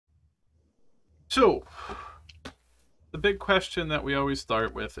So, the big question that we always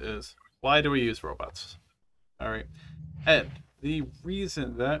start with is, why do we use robots? All right. And the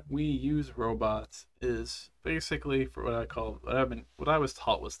reason that we use robots is basically for what I call what I was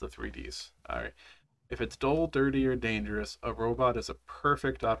taught was the 3Ds. All right. If it's dull, dirty, or dangerous, a robot is a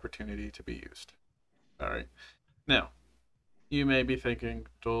perfect opportunity to be used. All right. Now, you may be thinking,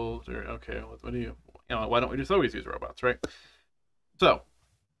 dull, dirty, okay, what do why don't we just always use robots, right? So,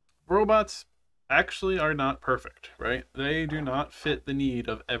 robots actually are not perfect, right? They do not fit the need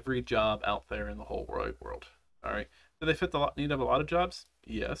of every job out there in the whole wide world. All right. Do they fit the need of a lot of jobs?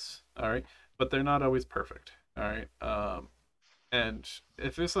 Yes. All right. But they're not always perfect. All right. And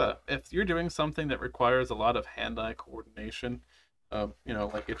if you're doing something that requires a lot of hand-eye coordination,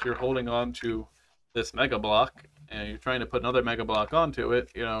 like if you're holding on to this mega block and you're trying to put another mega block onto it,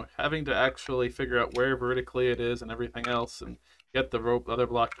 having to actually figure out where vertically it is and everything else, and get the other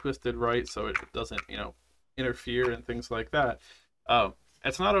block twisted right so it doesn't, interfere and things like that. Um,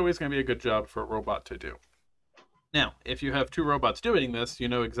 it's not always going to be a good job for a robot to do. Now, if you have two robots doing this, you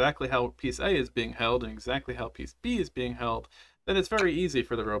know exactly how piece A is being held and exactly how piece B is being held, then it's very easy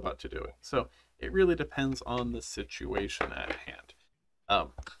for the robot to do it. So it really depends on the situation at hand. Um,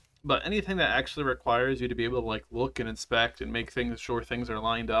 but anything that actually requires you to be able to look and inspect and make sure things are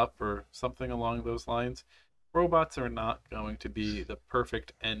lined up or something along those lines, robots are not going to be the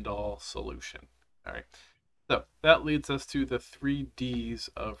perfect end-all solution. All right. So that leads us to the 3Ds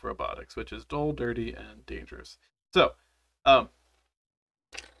of robotics, which is dull, dirty, and dangerous. So, um,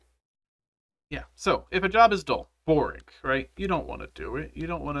 yeah. So if a job is dull, boring, right? You don't want to do it. You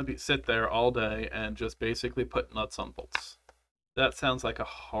don't want to sit there all day and just basically put nuts on bolts. That sounds like a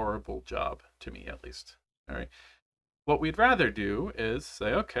horrible job to me, at least. All right. What we'd rather do is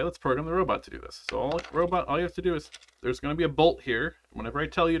say, okay, let's program the robot to do this. So all you have to do is there's going to be a bolt here. Whenever I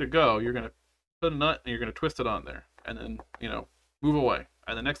tell you to go, you're going to put a nut and you're going to twist it on there, and then move away.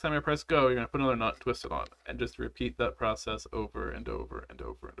 And the next time I press go, you're going to put another nut, twist it on, and just repeat that process over and over and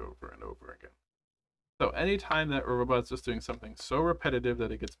over and over and over again. So anytime that a robot's just doing something so repetitive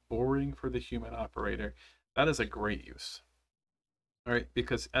that it gets boring for the human operator, that is a great use. All right,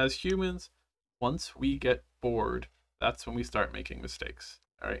 because as humans, once we get bored, that's when we start making mistakes.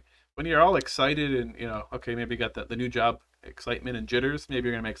 All right, when you're all excited and okay, maybe you got the new job excitement and jitters, maybe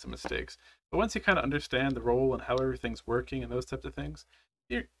you're gonna make some mistakes. But once you kind of understand the role and how everything's working and those types of things,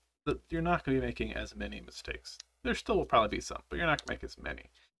 you're you're not going to be making as many mistakes. There still will probably be some, but you're not going to make as many.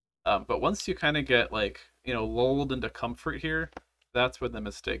 But once you kind of get lulled into comfort here, that's when the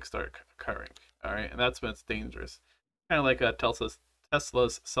mistakes start occurring. All right, and that's when it's dangerous. Kind of like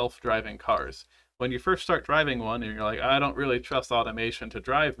Tesla's self-driving cars. When you first start driving one, and you're like, I don't really trust automation to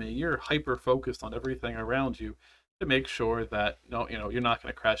drive me. You're hyper focused on everything around you to make sure that you're not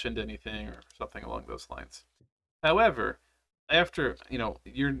going to crash into anything or something along those lines. However, after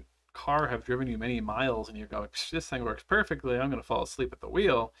your car have driven you many miles and you're going, this thing works perfectly, I'm going to fall asleep at the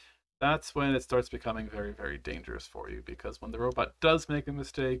wheel, that's when it starts becoming very, very dangerous for you, because when the robot does make a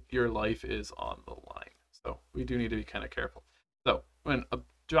mistake, your life is on the line. So we do need to be kind of careful. So when a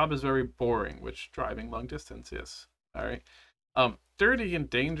job is very boring, which driving long distance is, all right. Dirty and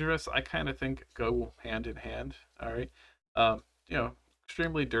dangerous, I kind of think go hand in hand. All right. Um, you know,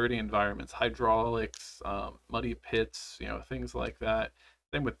 Extremely dirty environments, hydraulics, muddy pits, things like that.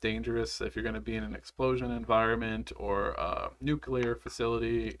 Same with dangerous, if you're going to be in an explosion environment or a nuclear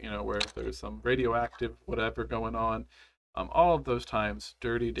facility, where there's some radioactive whatever going on. All of those times,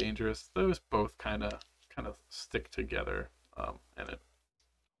 dirty, dangerous, those both kind of stick together, and it's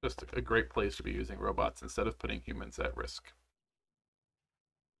just a great place to be using robots instead of putting humans at risk.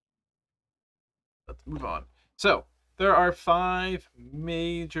 Let's move on. So there are 5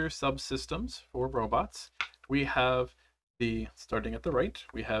 major subsystems for robots. We have starting at the right,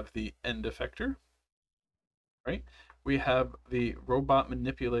 we have the end effector, right? We have the robot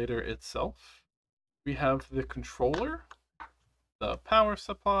manipulator itself. We have the controller, the power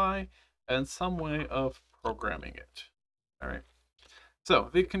supply, and some way of programming it. All right. So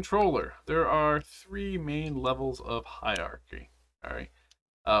the controller, there are 3 main levels of hierarchy. All right.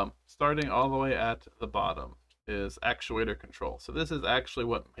 Starting all the way at the bottom is actuator control. So this is actually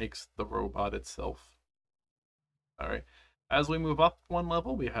what makes the robot itself. All right. As we move up one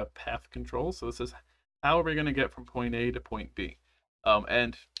level, we have path control. So this is how are we going to get from point A to point B.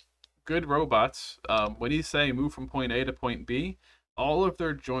 And good robots, when you say move from point A to point B, all of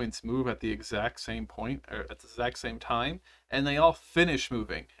their joints move at the exact same point or at the exact same time, and they all finish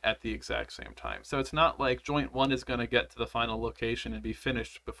moving at the exact same time. So it's not like joint 1 is going to get to the final location and be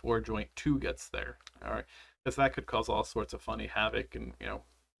finished before joint 2 gets there. All right, because that could cause all sorts of funny havoc and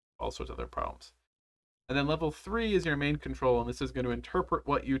all sorts of other problems. And then level 3 is your main control, and this is going to interpret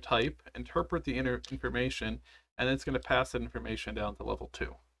what you type, interpret the information, and then it's going to pass that information down to level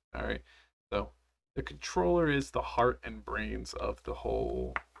 2. All right. So the controller is the heart and brains of the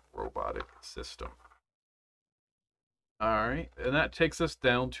whole robotic system. All right, and that takes us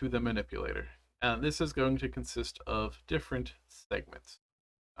down to the manipulator. And this is going to consist of different segments.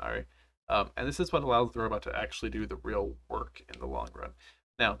 All right. And this is what allows the robot to actually do the real work in the long run.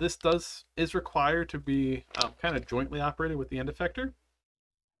 Now, this is required to be kind of jointly operated with the end effector,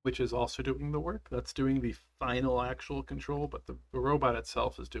 which is also doing the work. That's doing the final actual control, but the robot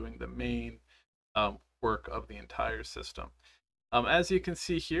itself is doing the main work of the entire system. As you can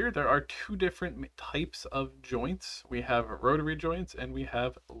see here, there are two different types of joints. We have rotary joints and we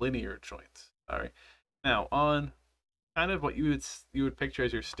have linear joints. All right. Now, on kind of what you would picture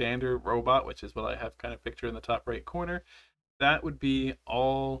as your standard robot, which is what I have kind of pictured in the top right corner, that would be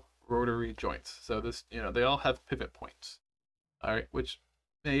all rotary joints. So this, they all have pivot points. All right, which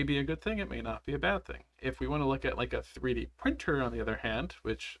may be a good thing, it may not be a bad thing. If we want to look at like a 3D printer, on the other hand,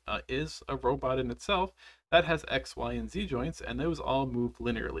 which is a robot in itself, that has X, Y, and Z joints, and those all move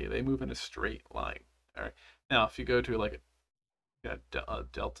linearly. They move in a straight line. All right. Now, if you go to like a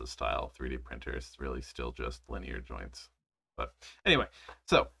Delta style 3D printer, it's really still just linear joints. But anyway,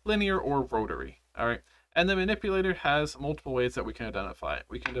 so linear or rotary. All right. And the manipulator has multiple ways that we can identify it.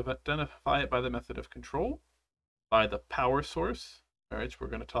 We can identify it by the method of control, by the power source, all right, which we're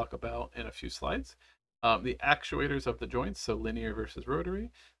going to talk about in a few slides, the actuators of the joints, so linear versus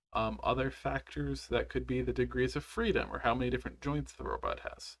rotary, other factors that could be the degrees of freedom or how many different joints the robot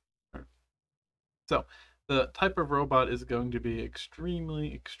has. Right. So the type of robot is going to be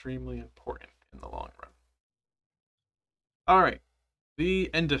extremely, extremely important in the long run. All right,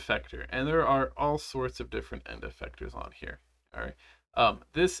 the end effector, and there are all sorts of different end effectors on here. All right.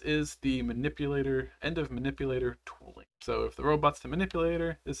 This is the end of manipulator tooling. So if the robot's the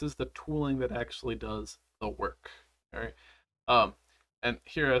manipulator, this is the tooling that actually does the work. All right. And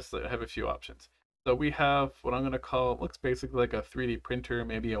here I have a few options. So we have what I'm going to call, looks basically like a 3D printer,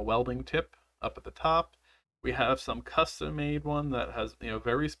 maybe a welding tip up at the top. We have some custom made one that has,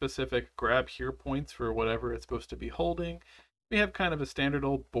 very specific grab here points for whatever it's supposed to be holding. We have kind of a standard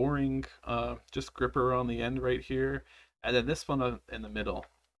old boring, just gripper on the end right here. And then this one in the middle.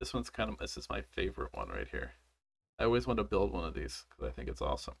 This is my favorite one right here. I always want to build one of these because I think it's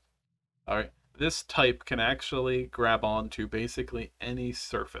awesome. All right. This type can actually grab onto basically any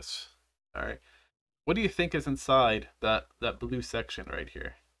surface. All right. What do you think is inside that blue section right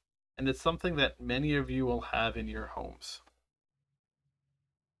here? And it's something that many of you will have in your homes.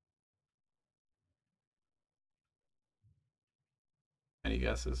 Any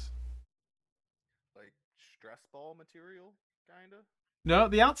guesses? Like stress ball material, kinda. No,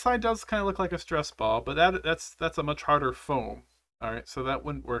 the outside does kind of look like a stress ball, but that's a much harder foam. All right, so that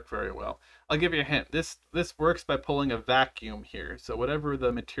wouldn't work very well. I'll give you a hint. This works by pulling a vacuum here. So whatever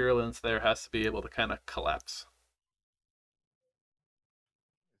the material is there has to be able to kind of collapse.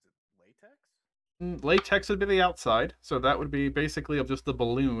 Is it latex? Latex would be the outside, so that would be basically just the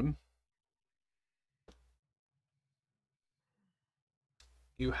balloon.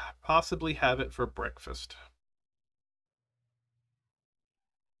 You possibly have it for breakfast.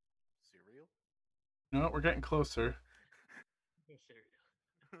 Cereal? No, we're getting closer.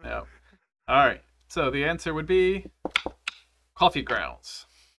 Cereal. Yeah. All right. So the answer would be coffee grounds.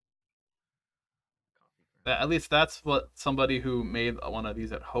 At least that's what somebody who made one of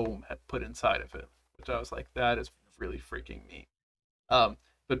these at home had put inside of it, which I was like, that is really freaking neat.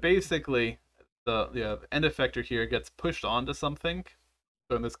 But basically, the end effector here gets pushed onto something.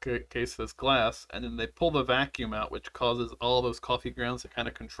 So in this case, this glass, and then they pull the vacuum out, which causes all those coffee grounds to kind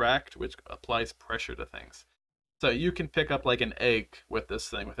of contract, which applies pressure to things. So you can pick up like an egg with this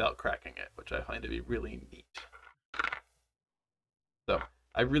thing without cracking it, which I find to be really neat. So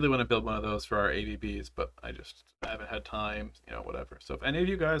I really want to build one of those for our ADBs, but I just haven't had time, whatever. So if any of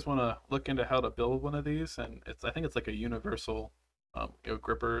you guys want to look into how to build one of these, and I think it's like a universal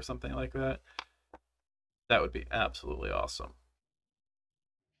gripper or something like that, that would be absolutely awesome.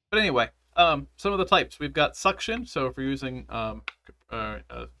 But anyway, some of the types. We've got suction, so if we're using not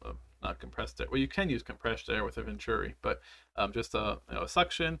compressed air, well, you can use compressed air with a Venturi, but just a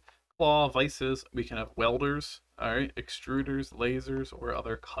suction, claw, vices. We can have welders, all right, extruders, lasers, or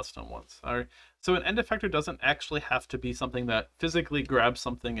other custom ones. All right. So an end effector doesn't actually have to be something that physically grabs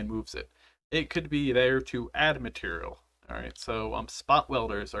something and moves it. It could be there to add material. All right. So spot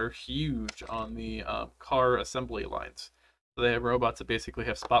welders are huge on the car assembly lines. So they have robots that basically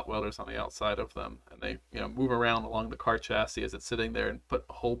have spot welders on the outside of them, and they move around along the car chassis as it's sitting there and put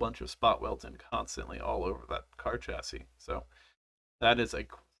a whole bunch of spot welds in constantly all over that car chassis. So that is a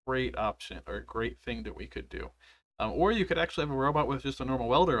great option or a great thing that we could do. Or you could actually have a robot with just a normal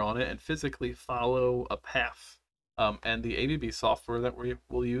welder on it and physically follow a path. And the ABB software that we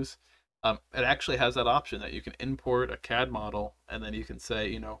will use, it actually has that option that you can import a CAD model and then you can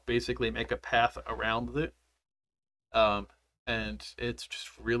say, basically make a path around it. And it's just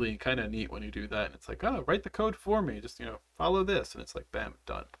really kind of neat when you do that. And it's like, oh, write the code for me. Just, follow this. And it's like, bam,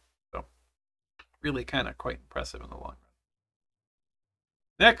 done. So really kind of quite impressive in the long run.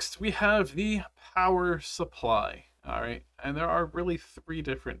 Next, we have the power supply. All right. And there are really 3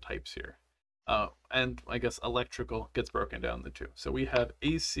 different types here. And I guess electrical gets broken down into 2. So we have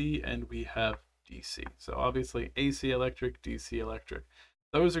AC and we have DC. So obviously AC electric, DC electric.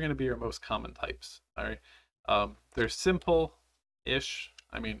 Those are going to be your most common types. All right. They're simple-ish.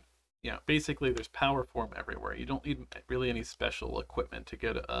 I mean, basically there's power for them everywhere. You don't need really any special equipment to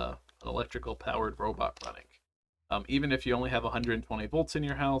get an electrical powered robot running. Even if you only have 120 volts in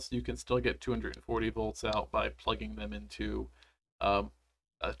your house, you can still get 240 volts out by plugging them into a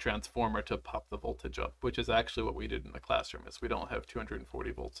transformer to pop the voltage up, which is actually what we did in the classroom. Is we don't have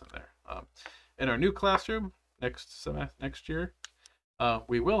 240 volts in there. In our new classroom next year,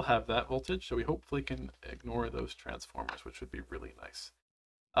 we will have that voltage, so we hopefully can ignore those transformers, which would be really nice.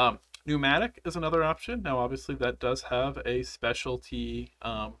 Pneumatic is another option. Now, obviously, that does have a specialty,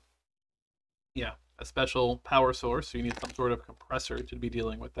 a special power source, so you need some sort of compressor to be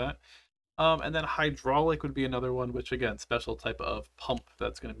dealing with that. And then hydraulic would be another one, which again, special type of pump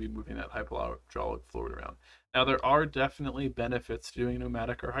that's going to be moving that hydraulic fluid around. Now, there are definitely benefits to doing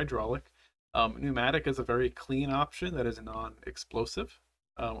pneumatic or hydraulic. Pneumatic is a very clean option that is non-explosive.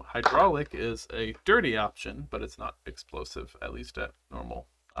 Hydraulic is a dirty option, but it's not explosive, at least at normal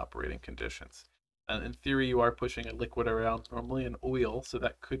operating conditions. And in theory, you are pushing a liquid around, normally an oil, so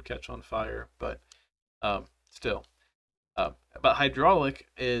that could catch on fire, but still. But hydraulic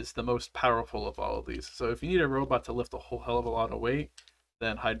is the most powerful of all of these. So if you need a robot to lift a whole hell of a lot of weight,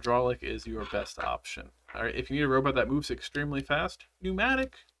 then hydraulic is your best option. All right, if you need a robot that moves extremely fast,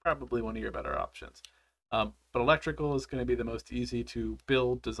 pneumatic, probably one of your better options. But electrical is going to be the most easy to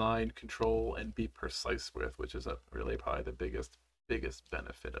build, design, control, and be precise with, which is really probably the biggest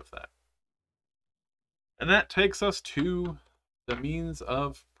benefit of that. And that takes us to the means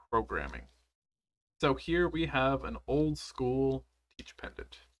of programming. So here we have an old school teach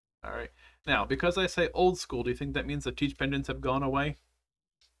pendant. All right. Now, because I say old school, do you think that means the teach pendants have gone away?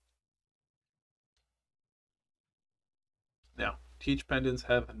 Now, teach pendants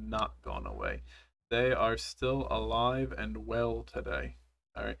have not gone away. They are still alive and well today.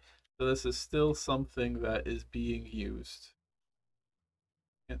 All right. So this is still something that is being used.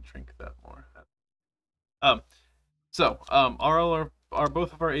 Can't drink that more. Are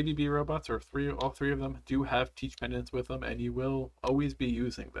both of our ABB robots, or all three of them, do have teach pendants with them, and you will always be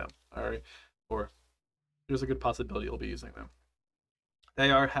using them. All right, or there's a good possibility you'll be using them.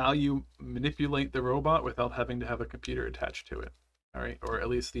 They are how you manipulate the robot without having to have a computer attached to it. All right, or at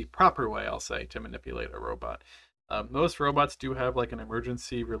least the proper way, I'll say, to manipulate a robot. Most robots do have like an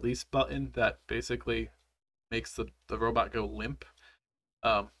emergency release button that basically makes the robot go limp.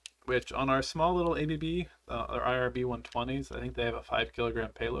 Which on our small little ABB, our IRB 120s, I think they have a 5 kilogram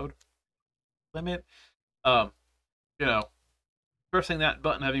payload limit. Pressing that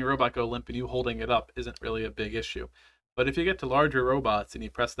button, having a robot go limp and you holding it up isn't really a big issue. But if you get to larger robots and you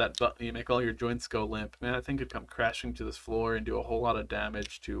press that button and you make all your joints go limp, man, I think it'd come crashing to this floor and do a whole lot of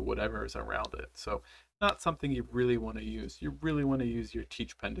damage to whatever is around it. So not something you really want to use. You really want to use your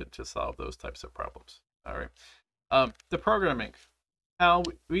teach pendant to solve those types of problems. All right. The programming. How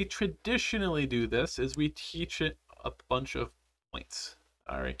we traditionally do this is we teach it a bunch of points.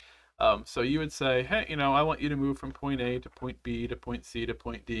 All right. So you would say, hey, I want you to move from point A to point B to point C to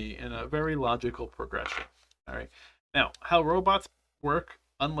point D in a very logical progression. All right. Now, how robots work,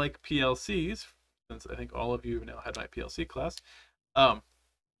 unlike PLCs, since I think all of you have now had my PLC class,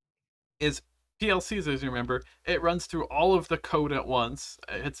 is PLCs, as you remember, it runs through all of the code at once,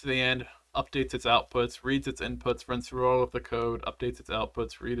 it hits the end, updates its outputs, reads its inputs, runs through all of the code, updates its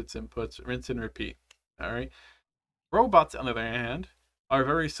outputs, reads its inputs, rinse and repeat. All right. Robots, on the other hand, are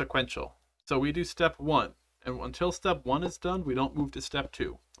very sequential. So we do step 1, and until step 1 is done, we don't move to step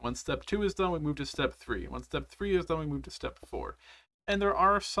 2. When step 2 is done, we move to step 3. When step 3 is done, we move to step 4. And there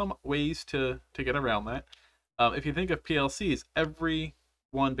are some ways to get around that. If you think of PLCs, every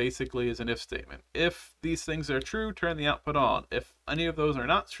one basically is an if statement. If these things are true, turn the output on. If any of those are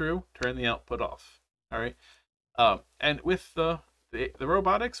not true, turn the output off. All right. And with the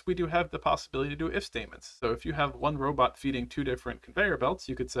robotics, we do have the possibility to do if statements. So if you have one robot feeding two different conveyor belts,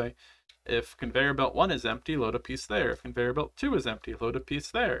 you could say, if conveyor belt 1 is empty, load a piece there. If conveyor belt 2 is empty, load a piece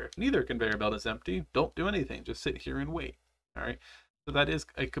there. If neither conveyor belt is empty, don't do anything. Just sit here and wait. All right. So that is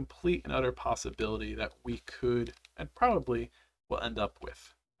a complete and utter possibility that we could and probably will end up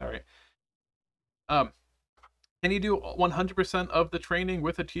with. All right. Can you do 100% of the training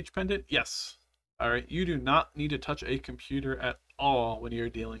with a teach pendant? Yes. All right. You do not need to touch a computer at all when you're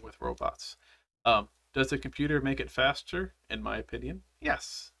dealing with robots. Does the computer make it faster? In my opinion,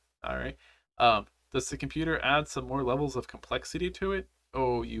 yes. All right. Does the computer add some more levels of complexity to it?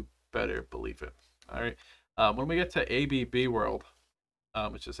 Oh, you better believe it. All right. When we get to ABB World,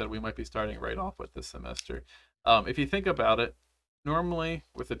 which I said we might be starting right off with this semester, if you think about it, normally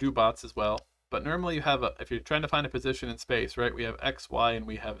with the do-bots as well, but normally you have if you're trying to find a position in space, right, we have X, Y, and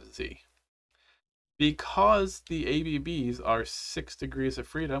we have Z. Because the ABBs are 6 degrees of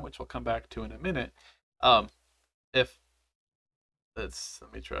freedom, which we'll come back to in a minute, if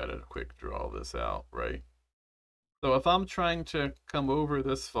let me try to quick draw this out, right? So if I'm trying to come over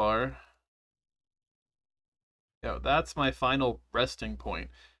this far, that's my final resting point.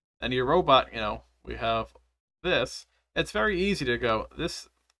 And your robot, we have this. It's very easy to go, this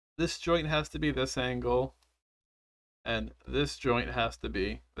joint has to be this angle, and this joint has to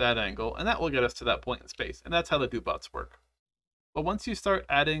be that angle, and that will get us to that point in space. And that's how the do-bots work. But once you start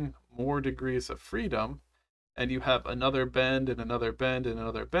adding more degrees of freedom, and you have another bend and another bend and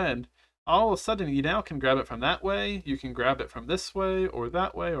another bend, all of a sudden you now can grab it from that way, you can grab it from this way or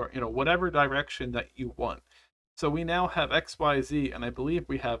that way, or whatever direction that you want. So we now have X, Y, Z, and I believe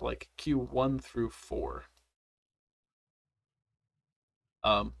we have like Q1 through 4.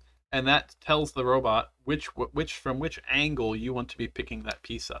 And that tells the robot from which angle you want to be picking that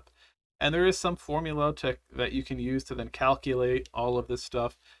piece up. And there is some formula that you can use to then calculate all of this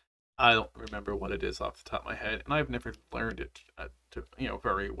stuff. I don't remember what it is off the top of my head, and I've never learned it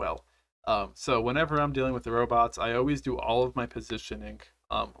very well. So whenever I'm dealing with the robots, I always do all of my positioning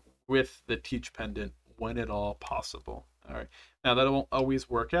with the teach pendant when at all possible. All right. Now that won't always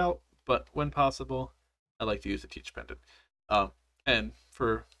work out, but when possible, I like to use the teach pendant. And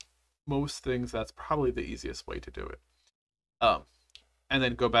for most things, that's probably the easiest way to do it. And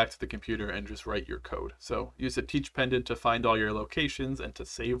then go back to the computer and just write your code. So use the teach pendant to find all your locations and to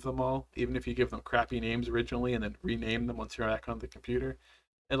save them all. Even if you give them crappy names originally and then rename them once you're back on the computer,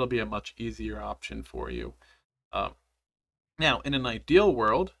 it'll be a much easier option for you. Now, in an ideal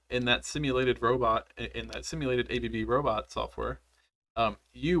world, in that simulated ABB robot software,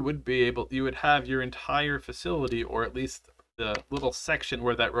 you would have your entire facility, or at least the little section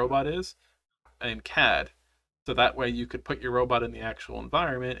where that robot is, in CAD. So that way you could put your robot in the actual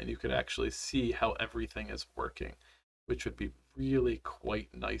environment and you could actually see how everything is working, which would be really quite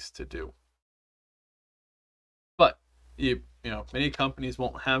nice to do. But many companies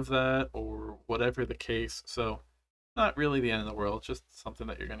won't have that, or whatever the case, so not really the end of the world, just something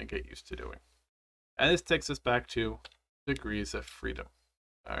that you're going to get used to doing. And this takes us back to degrees of freedom.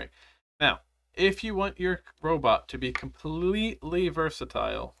 All right. Now, if you want your robot to be completely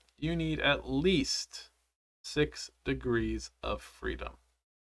versatile, you need at least 6 degrees of freedom.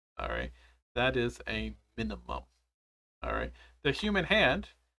 All right. That is a minimum. All right. The human hand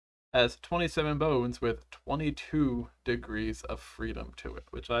has 27 bones with 22 degrees of freedom to it,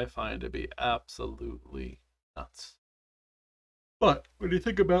 which I find to be absolutely nuts. But when you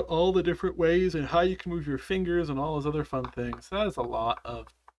think about all the different ways and how you can move your fingers and all those other fun things, that is a lot of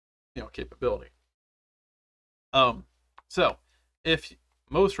capability. So if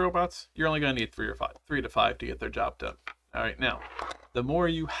most robots, you're only going to need 3 to 5 to get their job done. All right, now the more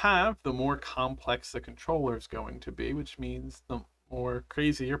you have, the more complex the controller is going to be, which means the more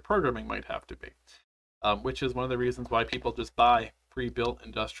crazy your programming might have to be, which is one of the reasons why people just buy pre-built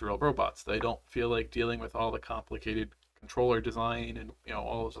industrial robots. They don't feel like dealing with all the complicated controller design and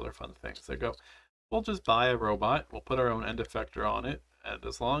all those other fun things. They go, we'll just buy a robot, we'll put our own end effector on it, and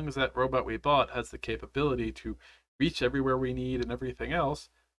as long as that robot we bought has the capability to reach everywhere we need and everything else,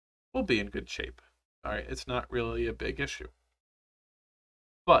 we'll be in good shape. All right, it's not really a big issue.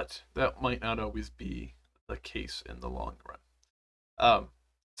 But that might not always be the case in the long run.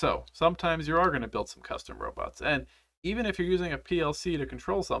 So sometimes you are going to build some custom robots, and even if you're using a PLC to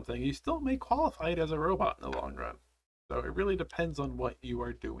control something, you still may qualify it as a robot in the long run. So it really depends on what you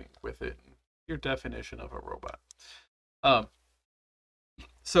are doing with it, and your definition of a robot.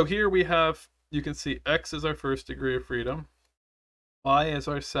 So here we have, you can see X is our first degree of freedom, Y is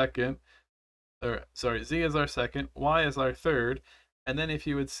our second, Z is our second, Y is our third, and then if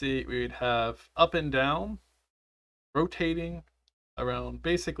you would see, we would have up and down rotating around,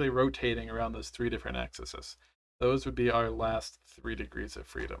 basically rotating around those 3 different axes. Those would be our last 3 degrees of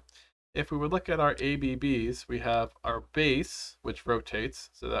freedom. If we would look at our ABBs, we have our base, which rotates,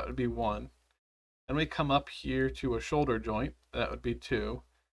 so that would be 1. Then we come up here to a shoulder joint, that would be 2.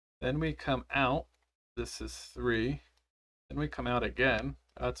 Then we come out, this is 3. Then we come out again,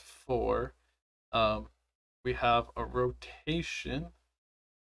 that's 4. We have a rotation.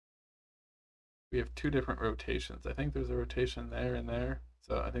 We have 2 different rotations. I think there's a rotation there and there.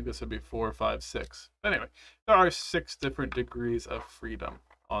 So I think this would be 4, 5, 6. Anyway, there are 6 different degrees of freedom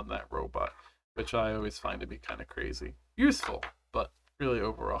on that robot, which I always find to be kind of crazy. Useful, but really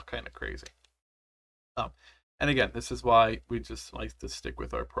overall kind of crazy. And again, this is why we just like to stick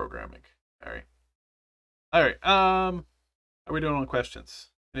with our programming. All right. All right. How are we doing on questions?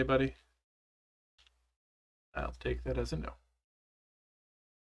 Anybody? I'll take that as a no.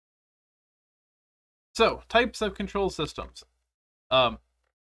 So, types of control systems.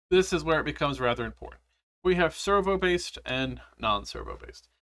 This is where it becomes rather important. We have servo-based and non-servo-based.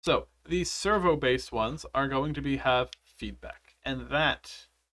 So, these servo-based ones are going to have feedback, and that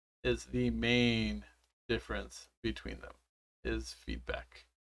is the main difference between them, is feedback.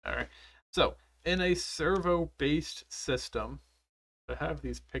 All right. So, in a servo-based system, I have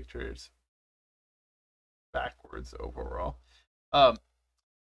these pictures backwards overall.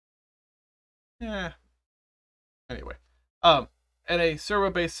 Yeah. Anyway, in a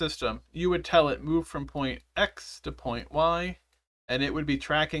servo-based system, you would tell it move from point X to point Y, and it would be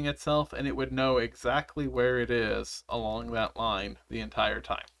tracking itself, and it would know exactly where it is along that line the entire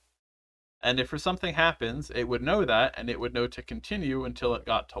time. And if something happens, it would know that, and it would know to continue until it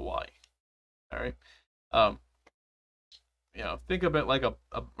got to Y. All right. You know, think of it like a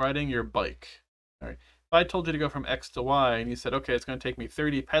riding your bike. All right. If I told you to go from X to Y, and you said, okay, it's going to take me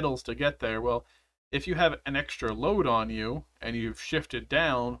 30 pedals to get there, well, if you have an extra load on you and you've shifted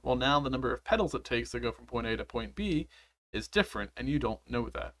down, well, now the number of pedals it takes to go from point A to point B is different, and you don't know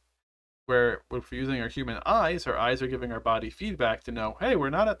that. Where if we're using our human eyes, our eyes are giving our body feedback to know, hey, we're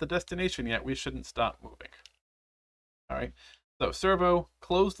not at the destination yet, we shouldn't stop moving. All right, so servo,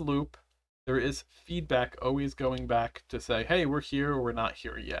 closed loop, there is feedback always going back to say, hey, we're here or we're not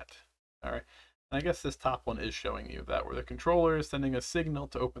here yet. All right. I guess this top one is showing you that, where the controller is sending a signal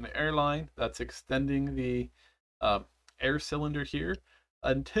to open the airline. That's extending the air cylinder here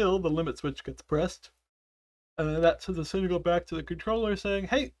until the limit switch gets pressed. And that sends a signal back to the controller saying,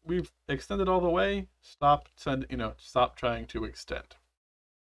 hey, we've extended all the way. Stop trying to extend.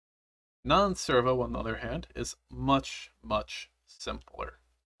 Non-servo, on the other hand, is much, much simpler.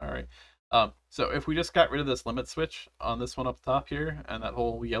 All right. So if we just got rid of this limit switch on this one up top here and that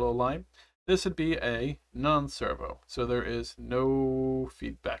whole yellow line, this would be a non-servo, so there is no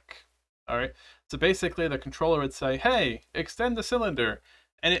feedback. All right, so basically the controller would say, hey, extend the cylinder,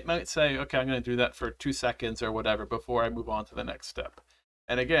 and it might say, okay, I'm going to do that for 2 seconds or whatever before I move on to the next step.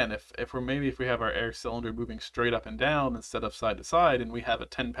 And again, if we have our air cylinder moving straight up and down instead of side to side, and we have a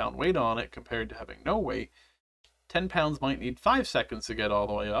 10-pound weight on it compared to having no weight, 10 pounds might need 5 seconds to get all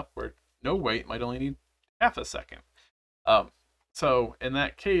the way up, where no weight might only need half a second. So in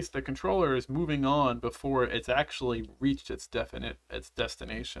that case, the controller is moving on before it's actually reached its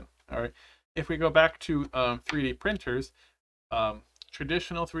destination. All right. If we go back to 3D printers,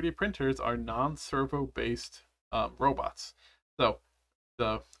 traditional 3D printers are non-servo based robots. So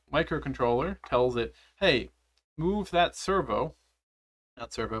the microcontroller tells it, hey, move that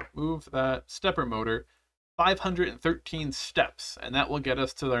move that stepper motor 513 steps, and that will get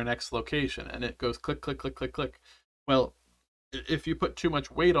us to our next location. And it goes click, click, click, click, click. Well, if you put too much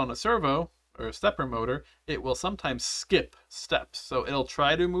weight on a servo or a stepper motor, it will sometimes skip steps. So it'll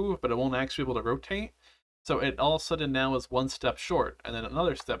try to move, but it won't actually be able to rotate. So it all of a sudden now is 1 step short and then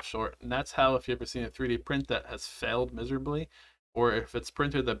another step short. And that's how, if you've ever seen a 3D print that has failed miserably, or if it's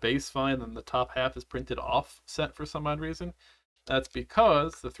printed the base fine and the top half is printed offset for some odd reason, that's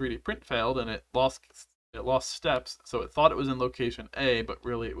because the 3D print failed and it lost steps. So it thought it was in location A, but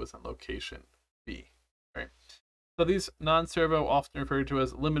really it was in location B. Right? So these non-servo, often referred to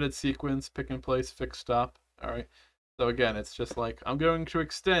as limited sequence, pick and place, fix, stop. All right. So again, it's just like, I'm going to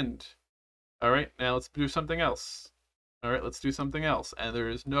extend. All right, now let's do something else. All right, let's do something else. And there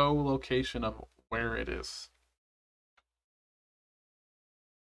is no location of where it is.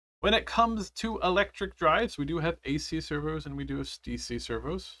 When it comes to electric drives, we do have AC servos and we do have DC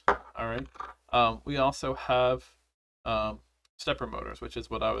servos. All right. We also have stepper motors, which is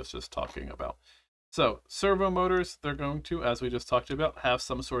what I was just talking about. So servo motors, they're going to, as we just talked about, have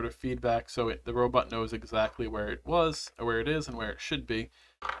some sort of feedback, so the robot knows exactly where it was, or where it is, and where it should be,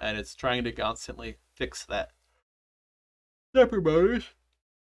 and it's trying to constantly fix that. Stepper motors.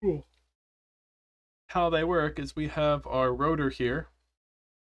 Cool. How they work is we have our rotor here,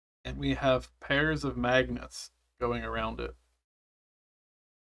 and we have pairs of magnets going around it.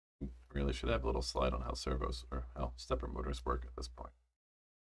 Really should have a little slide on how servos or how stepper motors work at this point.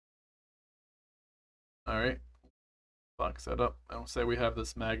 All right, box that up. And we'll say we have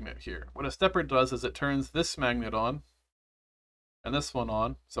this magnet here. What a stepper does is it turns this magnet on and this one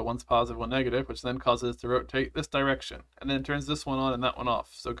on. So one's positive, one negative, which then causes it to rotate this direction. And then it turns this one on and that one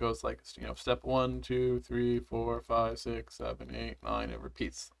off. So it goes like, step 1, 2, 3, 4, 5, 6, 7, 8, 9. It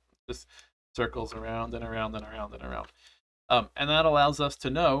repeats. Just circles around and around and around and around. And that allows us to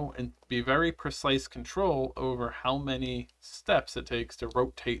know and be very precise control over how many steps it takes to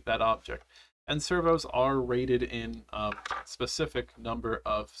rotate that object. And servos are rated in a specific number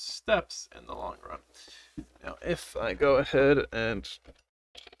of steps in the long run. Now, if I go ahead and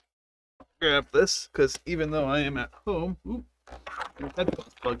grab this, because even though I am at home, my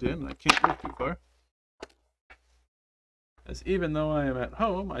headphones plugged in, I can't move too far. As even though I am at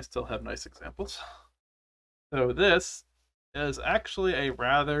home, I still have nice examples. So this is actually a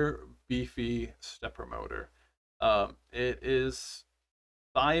rather beefy stepper motor. It is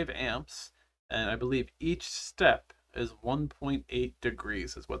 5 amps, and I believe each step is 1.8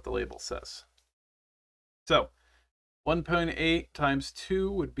 degrees is what the label says. So 1.8 times 2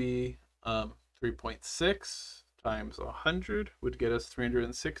 would be 3.6 times 100 would get us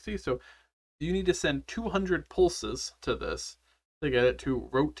 360. So you need to send 200 pulses to this to get it to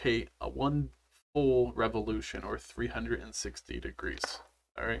rotate a 1 full revolution, or 360 degrees.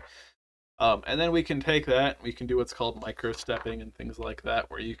 All right. And then we can take that, we can do what's called micro stepping and things like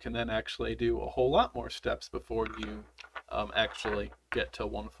that, where you can then actually do a whole lot more steps before you actually get to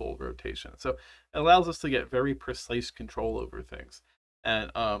 1 full rotation. So it allows us to get very precise control over things.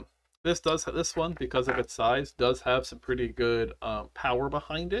 And this one, because of its size, does have some pretty good power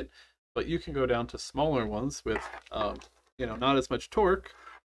behind it, but you can go down to smaller ones with not as much torque.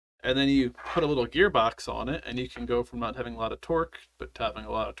 And then you put a little gearbox on it, and you can go from not having a lot of torque, but to having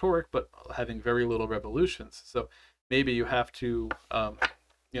a lot of torque, but having very little revolutions. So maybe you have to,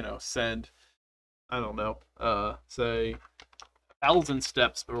 send, I don't know, say 1,000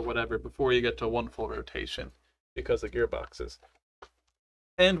 steps or whatever before you get to 1 full rotation because of gearboxes.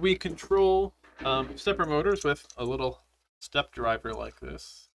 And we control stepper motors with a little step driver like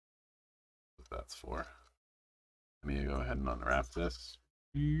this. What that's for. Let me go ahead and unwrap this.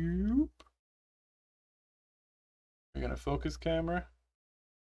 We're gonna focus camera.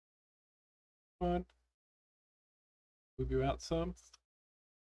 Come on. Move you out some.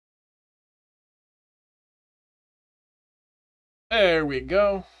 There we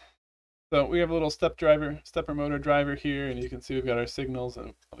go. So we have a little stepper motor driver here, and you can see we've got our signals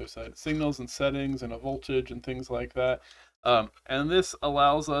and other side signals and settings and a voltage and things like that. And this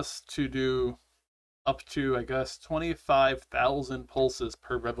allows us to do up to, I guess, 25,000 pulses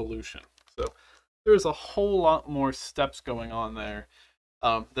per revolution. So there's a whole lot more steps going on there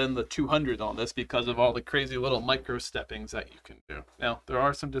than the 200 on this, because of all the crazy little micro steppings that you can do. Now, there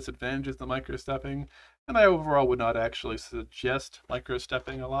are some disadvantages to micro stepping, and I overall would not actually suggest micro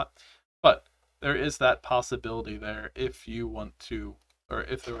stepping a lot, but there is that possibility there if you want to, or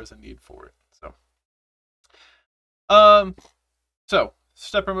if there was a need for it. So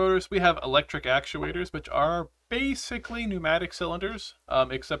stepper motors, we have electric actuators, which are basically pneumatic cylinders,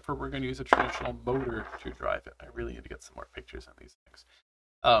 except for we're going to use a traditional motor to drive it. I really need to get some more pictures of these things.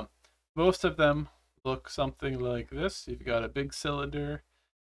 Most of them look something like this. You've got a big cylinder,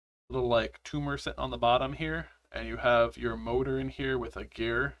 a little like tumor sitting on the bottom here, and you have your motor in here with a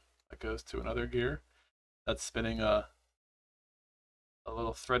gear that goes to another gear that's spinning a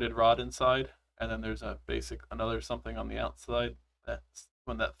little threaded rod inside, and then there's a another something on the outside. That's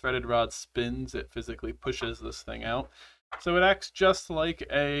when that threaded rod spins, it physically pushes this thing out. So it acts just like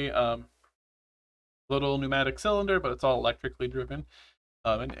a little pneumatic cylinder, but it's all electrically driven.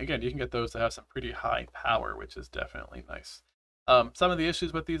 And again, you can get those that have some pretty high power, which is definitely nice. Some of the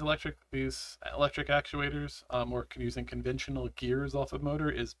issues with these electric actuators, or using conventional gears off of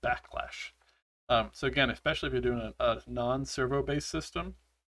motor, is backlash. So again, especially if you're doing a non-servo based system,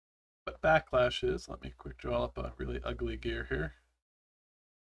 what backlash is, let me quick draw up a really ugly gear here.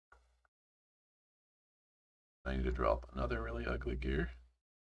 I need to draw up another really ugly gear.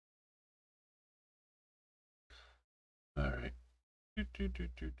 All right.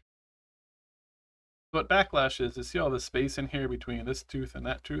 What backlash is see all the space in here between this tooth and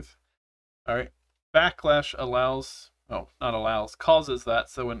that tooth? All right. Backlash causes that.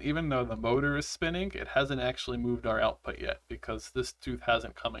 So even though the motor is spinning, it hasn't actually moved our output yet, because this tooth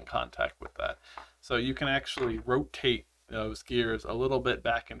hasn't come in contact with that. So you can actually rotate those gears a little bit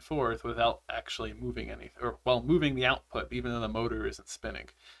back and forth without actually moving anything, or well, moving the output even though the motor isn't spinning.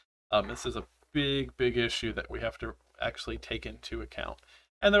 This is a big issue that we have to actually take into account.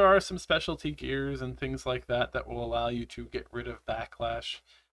 And there are some specialty gears and things like that that will allow you to get rid of backlash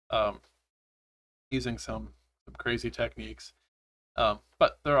using some crazy techniques.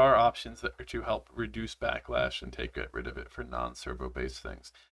 But there are options that are to help reduce backlash and get rid of it for non-servo based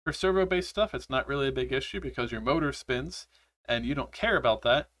things. For servo based stuff, it's not really a big issue because your motor spins and you don't care about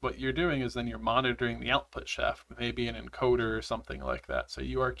that. What you're doing is then you're monitoring the output shaft, maybe an encoder or something like that. So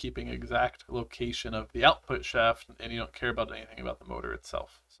you are keeping exact location of the output shaft and you don't care about anything about the motor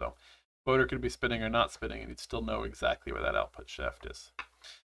itself. So motor could be spinning or not spinning and you'd still know exactly where that output shaft is.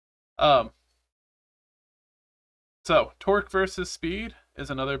 So torque versus speed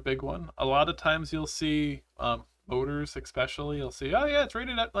is another big one. A lot of times you'll see motors especially, you'll see, oh yeah, it's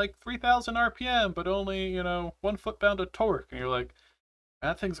rated at like 3,000 RPM, but only, 1 foot-pound of torque. And you're like,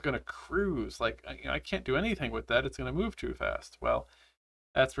 that thing's going to cruise. Like, I can't do anything with that. It's going to move too fast. Well,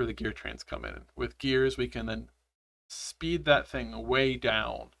 that's where the gear trains come in. With gears, we can then speed that thing way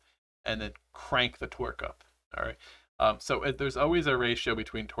down and then crank the torque up. All right. So there's always a ratio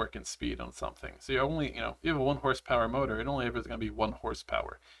between torque and speed on something. So you only, you have a 1 horsepower motor, it only ever is going to be 1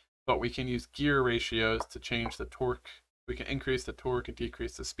 horsepower. But we can use gear ratios to change the torque. We can increase the torque and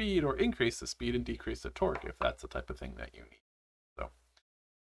decrease the speed, or increase the speed and decrease the torque if that's the type of thing that you need. So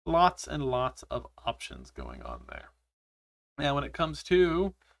lots and lots of options going on there. Now when it comes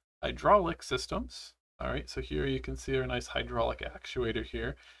to hydraulic systems, all right, so here you can see our nice hydraulic actuator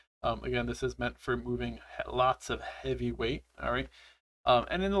here. Again, this is meant for moving lots of heavy weight, all right?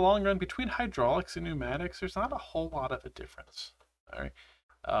 And in the long run, between hydraulics and pneumatics, there's not a whole lot of a difference, all right?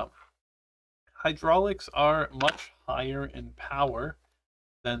 Hydraulics are much higher in power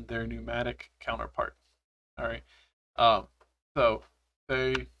than their pneumatic counterpart, all right? So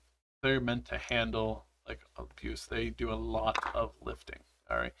they're meant to handle like abuse. They do a lot of lifting,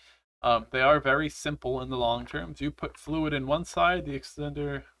 all right? They are very simple in the long term. You put fluid in one side, the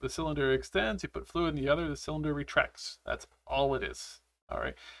cylinder extends. You put fluid in the other, the cylinder retracts. That's all it is. All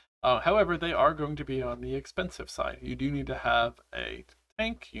right. However, they are going to be on the expensive side. You do need to have a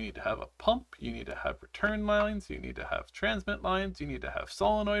tank. You need to have a pump. You need to have return lines. You need to have transmit lines. You need to have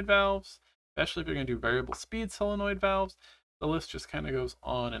solenoid valves, especially if you're going to do variable speed solenoid valves. The list just kind of goes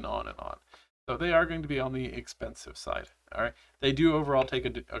on and on and on. So they are going to be on the expensive side. All right. They do overall take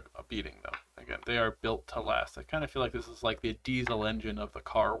a beating, though. Again, they are built to last. I kind of feel like this is like the diesel engine of the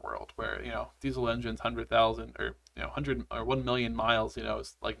car world, where diesel engines 100,000 or 100 or 1 million miles,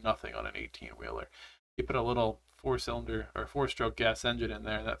 is like nothing on an 18-wheeler. You put a little 4-cylinder or 4-stroke gas engine in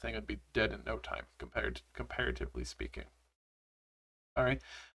there, and that thing would be dead in no time, comparatively speaking. All right.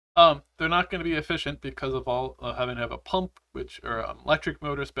 They're not going to be efficient because of all having to have a pump, or electric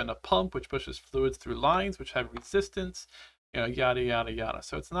motor spin a pump, which pushes fluids through lines, which have resistance, yada, yada, yada.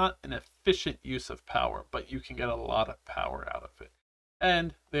 So it's not an efficient use of power, but you can get a lot of power out of it.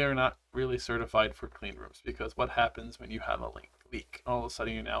 And they are not really certified for clean rooms, because what happens when you have a leak? All of a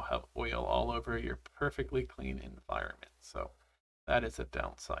sudden you now have oil all over your perfectly clean environment. So that is a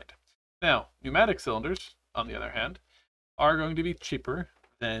downside. Now, pneumatic cylinders, on the other hand, are going to be cheaper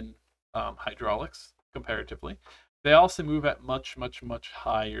than hydraulics comparatively. They also move at much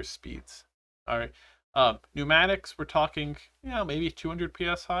higher speeds. All right. Pneumatics, we're talking, maybe 200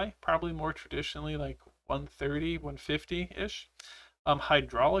 psi, probably more traditionally like 130, 150-ish.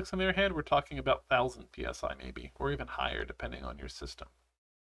 Hydraulics, on the other hand, we're talking about 1,000 psi maybe, or even higher depending on your system.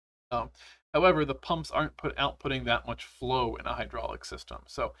 However, the pumps aren't outputting that much flow in a hydraulic system.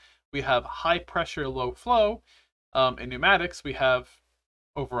 So we have high pressure, low flow. In pneumatics, we have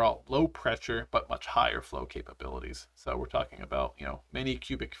overall low pressure but much higher flow capabilities. So we're talking about many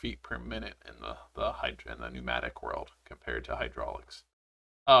cubic feet per minute in the pneumatic world compared to hydraulics.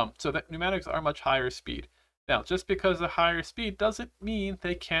 So that pneumatics are much higher speed. Now, just because they're higher speed doesn't mean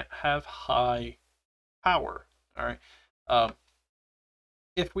they can't have high power. All right.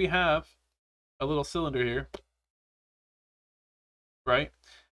 If we have a little cylinder here, right,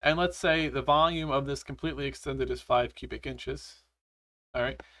 and let's say the volume of this completely extended is 5 cubic inches. All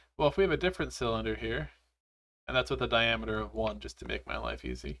right. Well, if we have a different cylinder here, and that's with a diameter of 1, just to make my life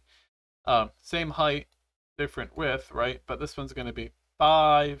easy. Same height, different width, right? But this one's going to be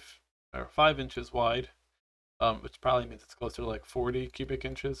 5 inches wide, which probably means it's closer to like 40 cubic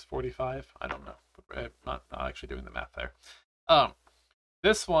inches, 45. I don't know. I'm not actually doing the math there.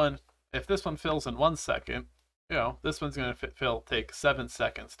 This one, if this one fills in 1 second, this one's going to take 7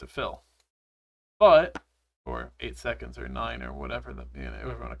 seconds to fill. But or 8 seconds or 9 or whatever whatever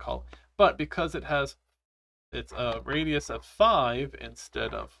you want to call it. But because it has it's a radius of 5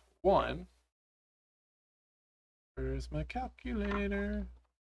 instead of 1. Where's my calculator?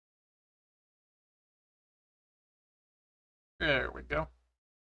 There we go.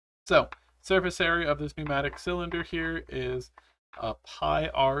 So, surface area of this pneumatic cylinder here is pi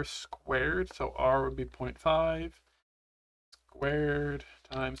r squared. So r would be 0.5 squared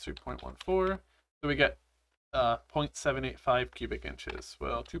times 3.14. So we get 0.785 cubic inches.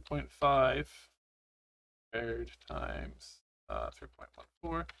 Well, 2.5 squared times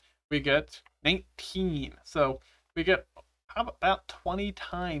 3.14, we get 19. So we get about 20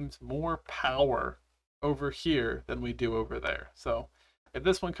 times more power over here than we do over there. So if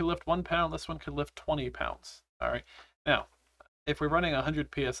this one could lift 1 pound, this one could lift 20 pounds. All right. Now, if we're running 100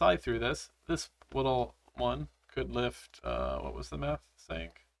 psi through this little one could lift, what was the math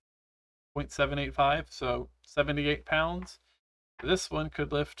saying? 0.785, so 78 pounds. This one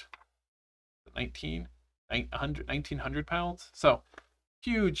could lift 1900 pounds. So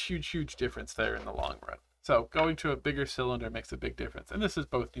huge difference there in the long run. So going to a bigger cylinder makes a big difference. And this is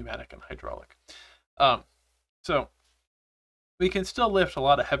both pneumatic and hydraulic. So we can still lift a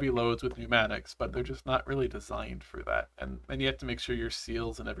lot of heavy loads with pneumatics, but they're just not really designed for that. And you have to make sure your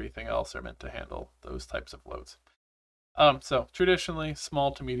seals and everything else are meant to handle those types of loads. So traditionally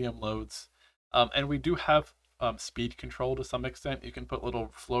small to medium loads. And we do have speed control to some extent. You can put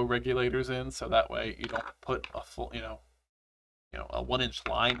little flow regulators in, so that way you don't put a full, a 1-inch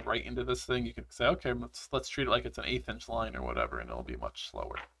line right into this thing. You can say, okay, let's treat it like it's an 1/8-inch line or whatever, and it'll be much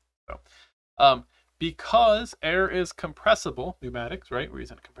slower. So, because air is compressible, pneumatics, right? We're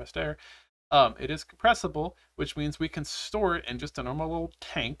using compressed air. It is compressible, which means we can store it in just a normal little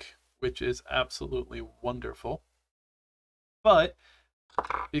tank, which is absolutely wonderful. But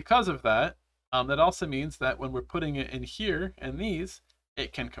because of that, that also means that when we're putting it in here and these,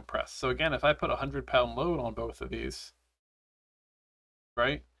 it can compress. So again, if I put a 100-pound load on both of these,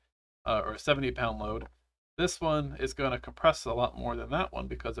 right, or a 70-pound load, this one is going to compress a lot more than that one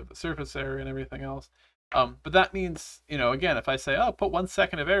because of the surface area and everything else. But that means, again, if I say, oh, put 1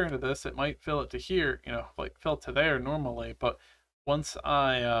 second of air into this, it might fill it to here, like fill it to there normally. But once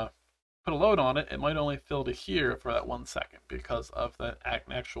I put a load on it, it might only fill to here for that 1 second because of the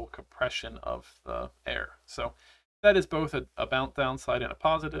actual compression of the air. So that is both a downside and a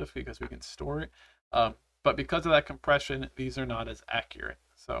positive because we can store it. But because of that compression, these are not as accurate.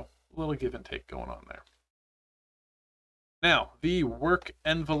 So a little give and take going on there. Now, the work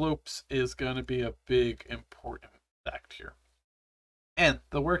envelopes is going to be a big important fact here. And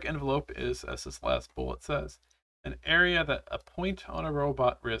the work envelope is, as this last bullet says, an area that a point on a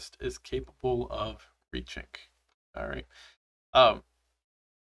robot wrist is capable of reaching. All right.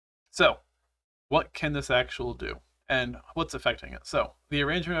 So what can this actually do? And what's affecting it? So the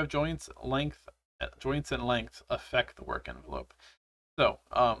arrangement of joints and length affect the work envelope. So,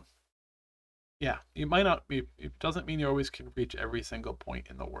 yeah, you might not be, it doesn't mean you always can reach every single point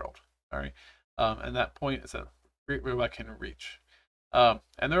in the world. All right. And that point is a great robot can reach. And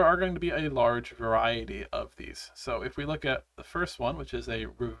there are going to be a large variety of these. So if we look at the first one, which is a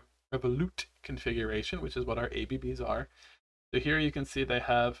Revolute configuration, which is what our ABBs are. So here you can see they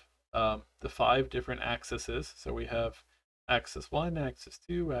have the 5 different axes. So we have axis 1, axis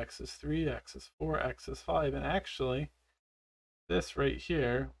 2, axis 3, axis 4, axis 5, and actually this right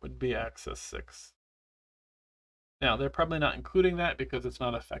here would be axis 6. Now, they're probably not including that because it's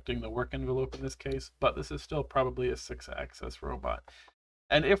not affecting the work envelope in this case, but this is still probably a 6-axis robot.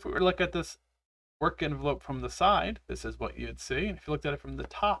 And if we were to look at this work envelope from the side, this is what you'd see. And if you looked at it from the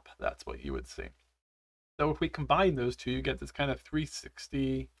top, that's what you would see. So if we combine those two, you get this kind of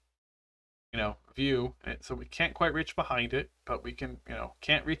 360, view. So we can't quite reach behind it, but we can,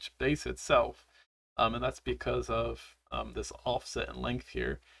 can't reach base itself. And that's because of this offset in length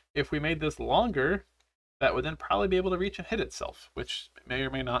here. If we made this longer, that would then probably be able to reach and hit itself, which may or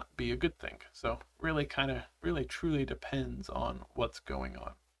may not be a good thing. So really truly depends on what's going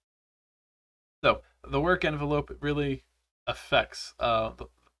on. So the work envelope really affects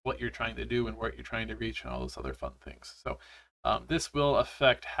what you're trying to do and what you're trying to reach and all those other fun things. So this will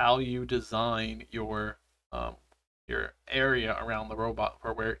affect how you design your area around the robot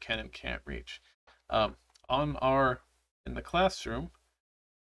for where it can and can't reach. In the classroom,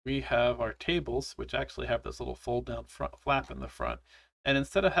 we have our tables, which actually have this little fold down flap in the front. And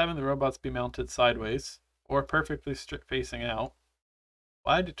instead of having the robots be mounted sideways or perfectly facing out,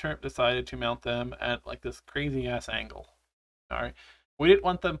 I decided to mount them at like this crazy ass angle. All right. We didn't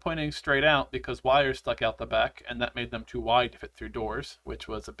want them pointing straight out because wires stuck out the back and that made them too wide to fit through doors, which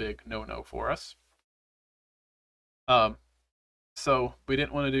was a big no-no for us. So we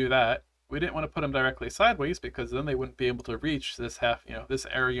didn't want to do that. we didn't want to put them directly sideways because then they wouldn't be able to reach this this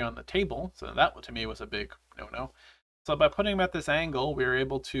area on the table. So that to me was a big no-no. So by putting them at this angle, we were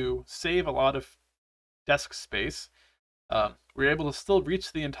able to save a lot of desk space. We were able to still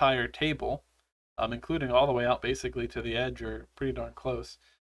reach the entire table, including all the way out basically to the edge or pretty darn close.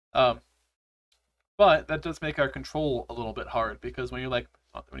 But that does make our control a little bit hard because when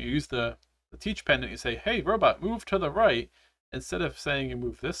you use the teach pendant, you say, "Hey, robot, move to the right." Instead of saying you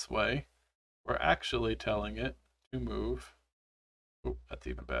move this way, we're actually telling it to move. Oh, that's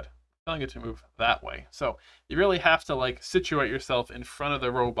even bad. Telling it to move that way. So you really have to like situate yourself in front of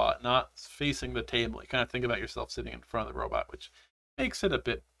the robot, not facing the table. You kind of think about yourself sitting in front of the robot, which makes it a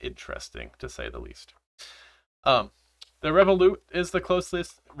bit interesting to say the least. The Revolute is the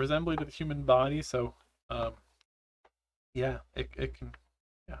closest resembling to the human body, so yeah, it can,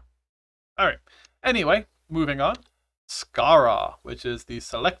 yeah. All right. Anyway, moving on. SCARA, which is the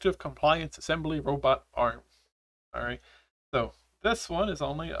Selective Compliance Assembly Robot Arm. All right. So this one is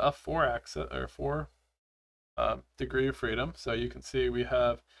only a 4-axis or 4 degree of freedom. So you can see we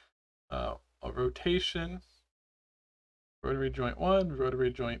have a rotation, rotary joint 1,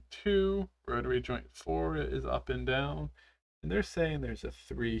 rotary joint 2, rotary joint 4 is up and down. And they're saying there's a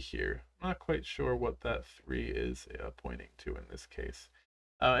 3 here. I'm not quite sure what that 3 is pointing to in this case.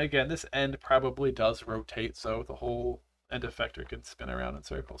 Again, this end probably does rotate, so the whole end effector can spin around in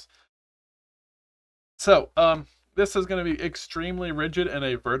circles. So, this is going to be extremely rigid in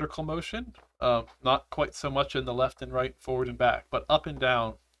a vertical motion. Not quite so much in the left and right, forward and back, but up and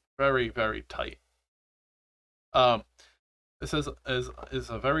down, very, very tight. This is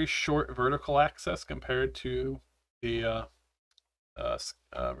a very short vertical axis compared to the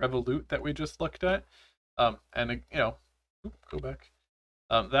Revolute that we just looked at. And go back.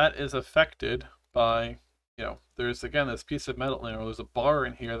 That is affected by, there's again this piece of metal, there's a bar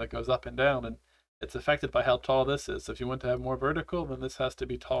in here that goes up and down, and it's affected by how tall this is. So if you want to have more vertical, then this has to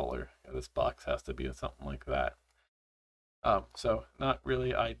be taller. This box has to be something like that. So not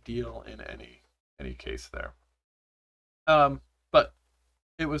really ideal in any case there. But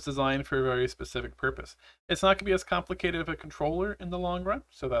it was designed for a very specific purpose. It's not going to be as complicated of a controller in the long run,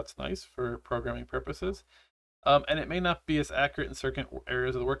 so that's nice for programming purposes. And it may not be as accurate in certain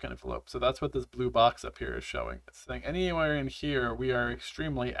areas of the work envelope. So that's what this blue box up here is showing. It's saying anywhere in here, we are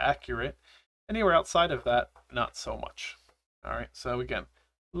extremely accurate. Anywhere outside of that, not so much. All right, so again,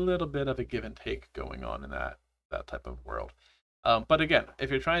 a little bit of a give and take going on in that type of world. But again, if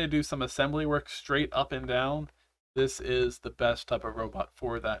you're trying to do some assembly work straight up and down, this is the best type of robot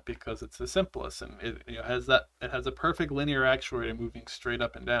for that because it's the simplest and it has a perfect linear actuator moving straight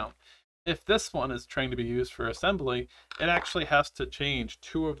up and down. If this one is trying to be used for assembly, it actually has to change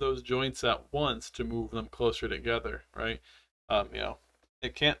 2 of those joints at once to move them closer together, right?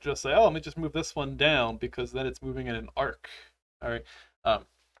 It can't just say, "Oh, let me just move this one down," because then it's moving in an arc. All right. I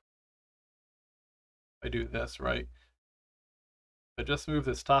do this, right? If I just move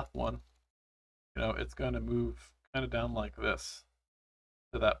this top one, it's going to move kind of down like this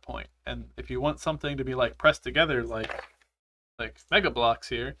to that point. And if you want something to be like pressed together like Mega Bloks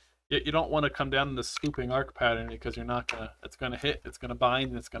here, you don't want to come down in the scooping arc pattern because it's going to hit, it's going to bind,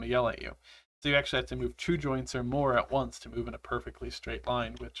 and it's going to yell at you. So you actually have to move 2 joints or more at once to move in a perfectly straight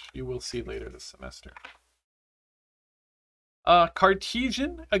line, which you will see later this semester.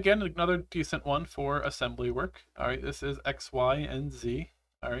 Cartesian, again, another decent one for assembly work. All right, this is X, Y, and Z.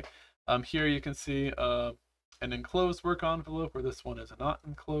 All right, here you can see an enclosed work envelope where this one is not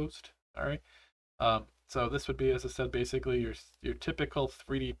enclosed. All right, so this would be, as I said, basically your typical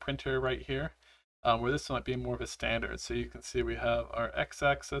 3D printer right here, where this might be more of a standard. So you can see we have our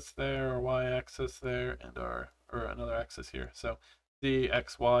x-axis there, our y-axis there, and or another axis here. So Z,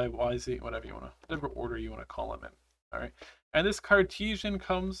 X, Y, Y, Z, whatever order you want to call them in. All right, and this Cartesian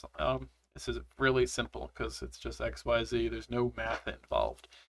comes. This is really simple because it's just X, Y, Z. There's no math involved.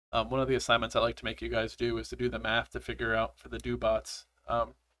 One of the assignments I like to make you guys do is to do the math to figure out for the dobots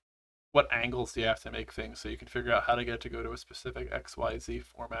what angles do you have to make things so you can figure out how to get it to go to a specific XYZ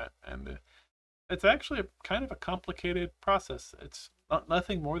format. And it's actually kind of a complicated process. It's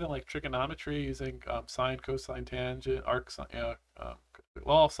nothing more than like trigonometry using sine, cosine, tangent, arc,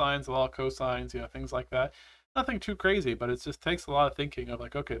 law of sines, law of cosines, things like that. Nothing too crazy, but it just takes a lot of thinking of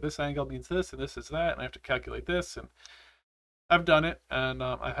like, okay, this angle means this and this is that, and I have to calculate this. And I've done it, and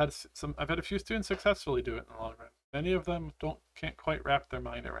I've had a few students successfully do it in the long run. Many of them can't quite wrap their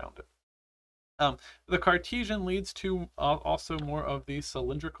mind around it. The Cartesian leads to also more of the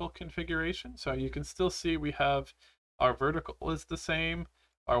cylindrical configuration. So you can still see we have our vertical is the same.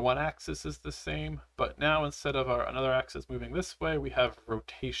 Our one axis is the same, but now instead of our another axis moving this way, we have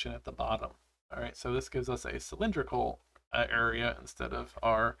rotation at the bottom. All right, so this gives us a cylindrical area instead of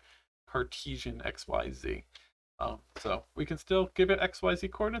our Cartesian XYZ. So we can still give it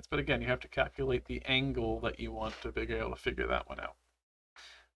XYZ coordinates, but again, you have to calculate the angle that you want to be able to figure that one out.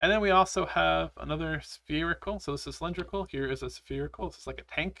 And then we also have another spherical. So this is cylindrical. Here is a spherical. This is like a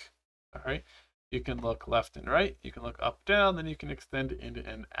tank. All right. You can look left and right. You can look up, down. Then you can extend in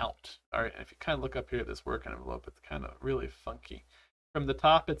and out. All right. And if you kind of look up here at this working envelope, it's kind of really funky. From the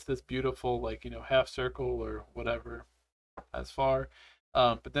top, it's this beautiful, like, half circle or whatever as far.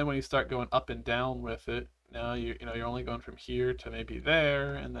 But then when you start going up and down with it, now you're only going from here to maybe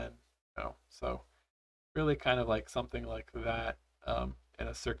there, and then so really kind of like something like that. In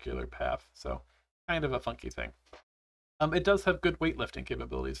a circular path. So kind of a funky thing. It does have good weightlifting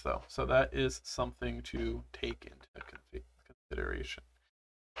capabilities though. So that is something to take into consideration.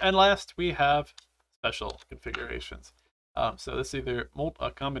 And last, we have special configurations. So this is either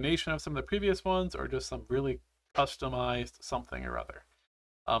a combination of some of the previous ones or just some really customized something or other.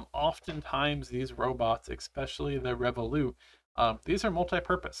 Oftentimes these robots, especially the Revolut, these are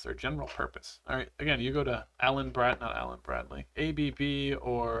multi-purpose. They're general purpose. All right. Again, you go to not Alan Bradley, ABB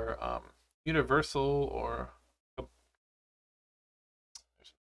or Universal or there's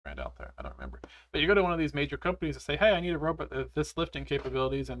a brand out there. I don't remember. But you go to one of these major companies and say, "Hey, I need a robot with this lifting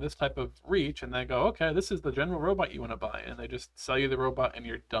capabilities and this type of reach," and they go, "Okay, this is the general robot you want to buy," and they just sell you the robot and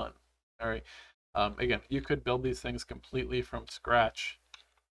you're done. All right. Again, you could build these things completely from scratch,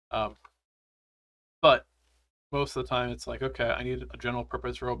 but most of the time it's like, okay, I need a general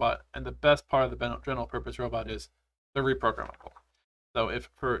purpose robot, and the best part of the general purpose robot is they're reprogrammable. So if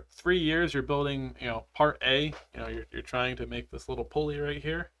for 3 years you're building, part A, you're trying to make this little pulley right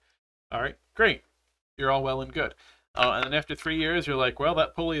here. All right, great, you're all well and good. And then after 3 years, you're like, well,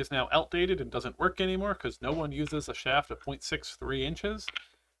 that pulley is now outdated and doesn't work anymore because no one uses a shaft of 0.63 inches.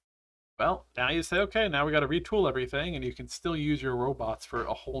 Well, now you say, okay, now we got to retool everything, and you can still use your robots for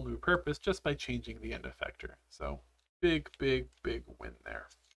a whole new purpose just by changing the end effector. So big, big, big win there.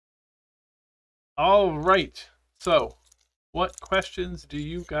 All right. So what questions do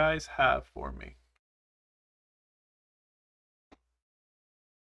you guys have for me?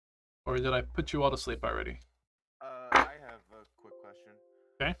 Or did I put you all to sleep already? I have a quick question.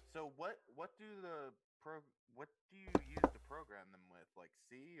 Okay. So what do you use to program them with? Like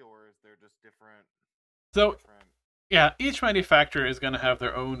C, or is there just different So different? yeah, each manufacturer is going to have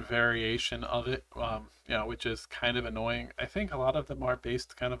their own variation of it, which is kind of annoying. I think a lot of them are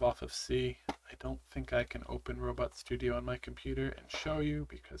based kind of off of C. I don't think I can open Robot Studio on my computer and show you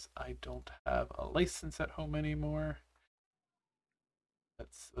because I don't have a license at home anymore.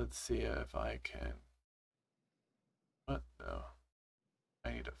 Let's see if I can. What no?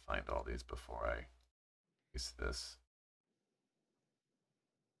 I need to find all these before I use this.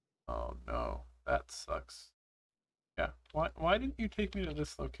 Oh no, that sucks. Yeah, why didn't you take me to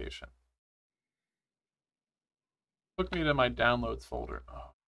this location? Took me to my downloads folder.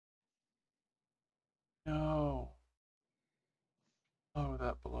 Oh no. Oh,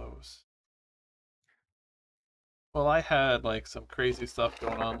 that blows. Well, I had like some crazy stuff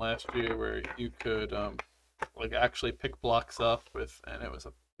going on last year where you could like actually pick blocks up with, and it was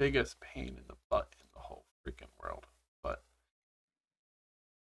the biggest pain in the butt in the whole freaking world. But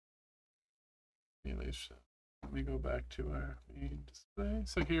simulation. Let me go back to our main display.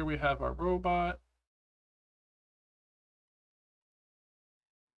 So here we have our robot.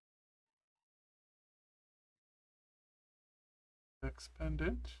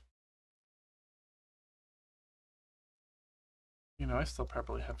 Expended. I still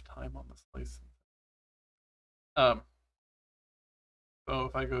probably have time on this license. So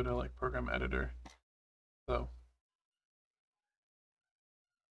if I go to like program editor, so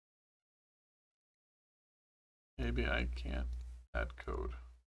maybe I can't add code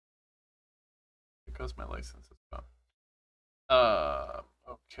because my license is gone.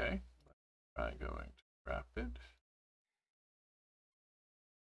 Okay. Let's try going to rapid.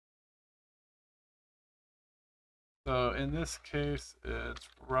 So in this case, it's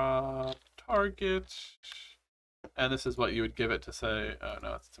raw target. And this is what you would give it to say,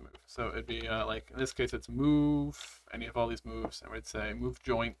 no, it's to move. So it'd be like, in this case, it's move, and you have all these moves, and we'd say move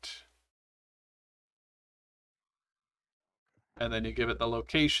joint. And then you give it the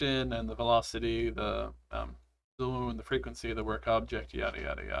location and the velocity, the zoom, the frequency of the work object, yada,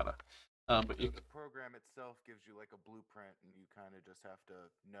 yada, yada. But So the program itself gives you like a blueprint, and you kind of just have to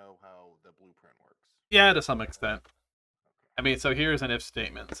know how the blueprint works. Yeah, to some extent. Okay. I mean, so here's an if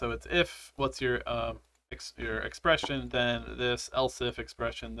statement. So it's if, what's your your expression, then this else if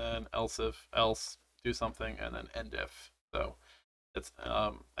expression, then else if else do something, and then end if. So it's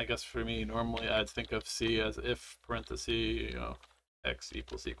I guess for me normally I'd think of C as if parenthesis, x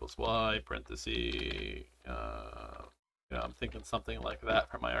equals y parenthesis. I'm thinking something like that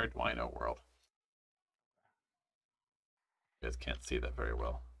for my Arduino world. You guys can't see that very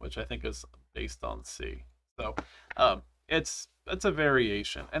well, which I think is based on C. So it's a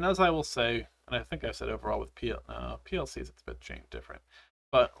variation, and as I will say, and I think I said overall with PLCs it's a bit different.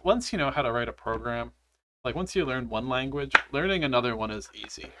 But once you know how to write a program, like once you learn one language, learning another one is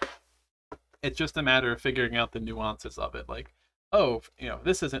easy. It's just a matter of figuring out the nuances of it. Like, oh,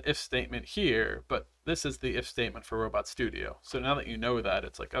 this is an if statement here, but this is the if statement for Robot Studio. So now that you know that,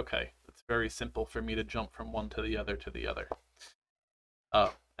 it's like, okay, it's very simple for me to jump from one to the other to the other.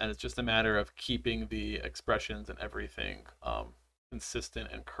 And it's just a matter of keeping the expressions and everything consistent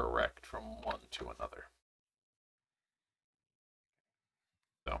and correct from one to another.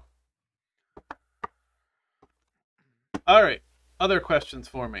 So, all right, other questions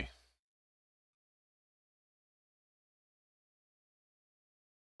for me?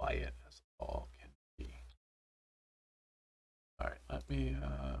 Quiet as all can be. All right, let me.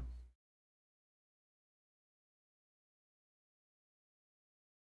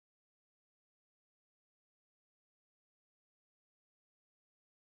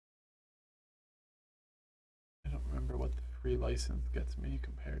 I don't remember what the free license gets me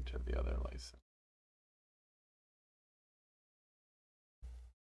compared to the other license.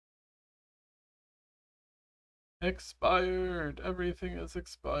 Expired. Everything is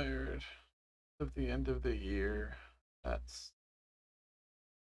expired. Of the end of the year. That's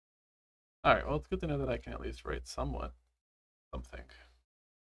all right. Well, it's good to know that I can at least write something.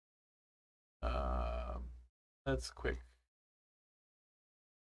 That's quick.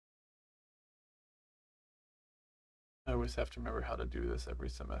 I always have to remember how to do this every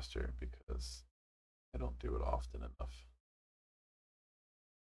semester because I don't do it often enough.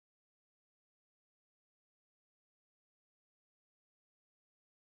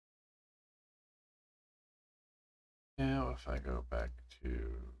 Now, if I go back to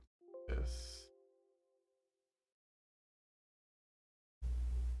this,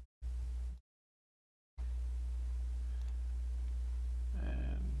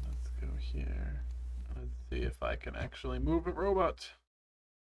 and let's go here. Let's see if I can actually move a robot.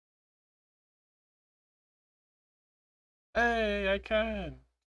 Hey, I can.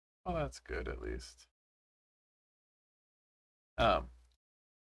 Well, that's good at least. So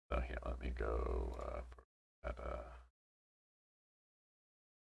here, let me go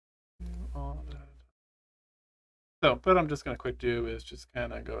all that. So, what I'm just gonna quick do is just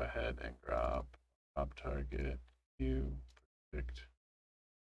kind of go ahead and grab target view predict.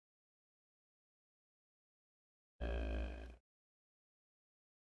 And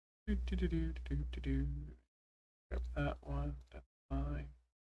grab that one. That's fine.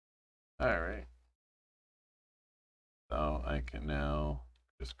 All right. So I can now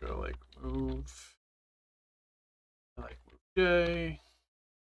just go like move. Like move J.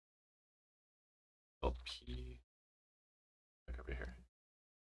 P. Back over here.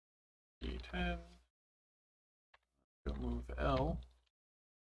 P10. Go move L.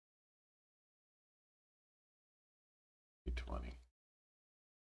 P20.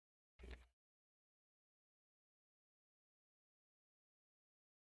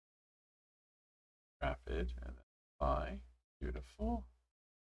 Rapid and then Y. Beautiful.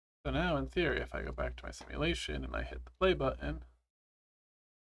 So now in theory, if I go back to my simulation and I hit the play button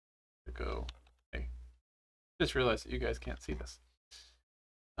to go, hey, just realized that you guys can't see this.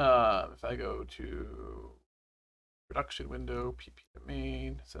 If I go to production window, PP to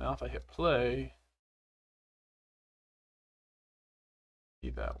main, so now if I hit play,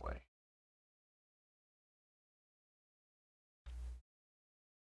 be that way.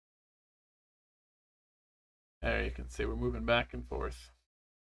 There you can see we're moving back and forth.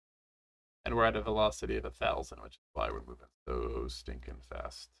 And we're at a velocity of 1,000, which is why we're moving so stinking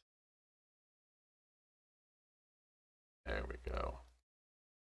fast. There we go.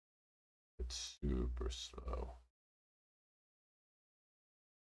 It's super slow.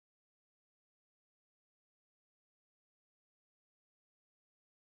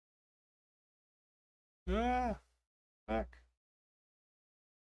 Ah, back.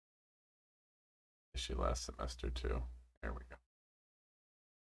 Issue last semester too. There we go.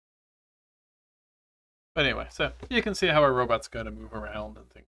 But anyway, so you can see how our robot's going to move around and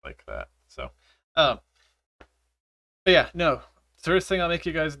things like that. So, but yeah, no. First thing I'll make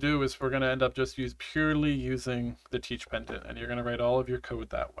you guys do is we're going to end up just purely using the teach pendant, and you're going to write all of your code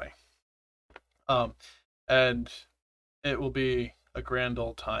that way. And it will be a grand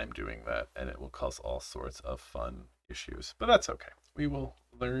old time doing that, and it will cause all sorts of fun issues. But that's okay. We will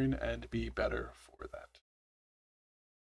learn and be better for that.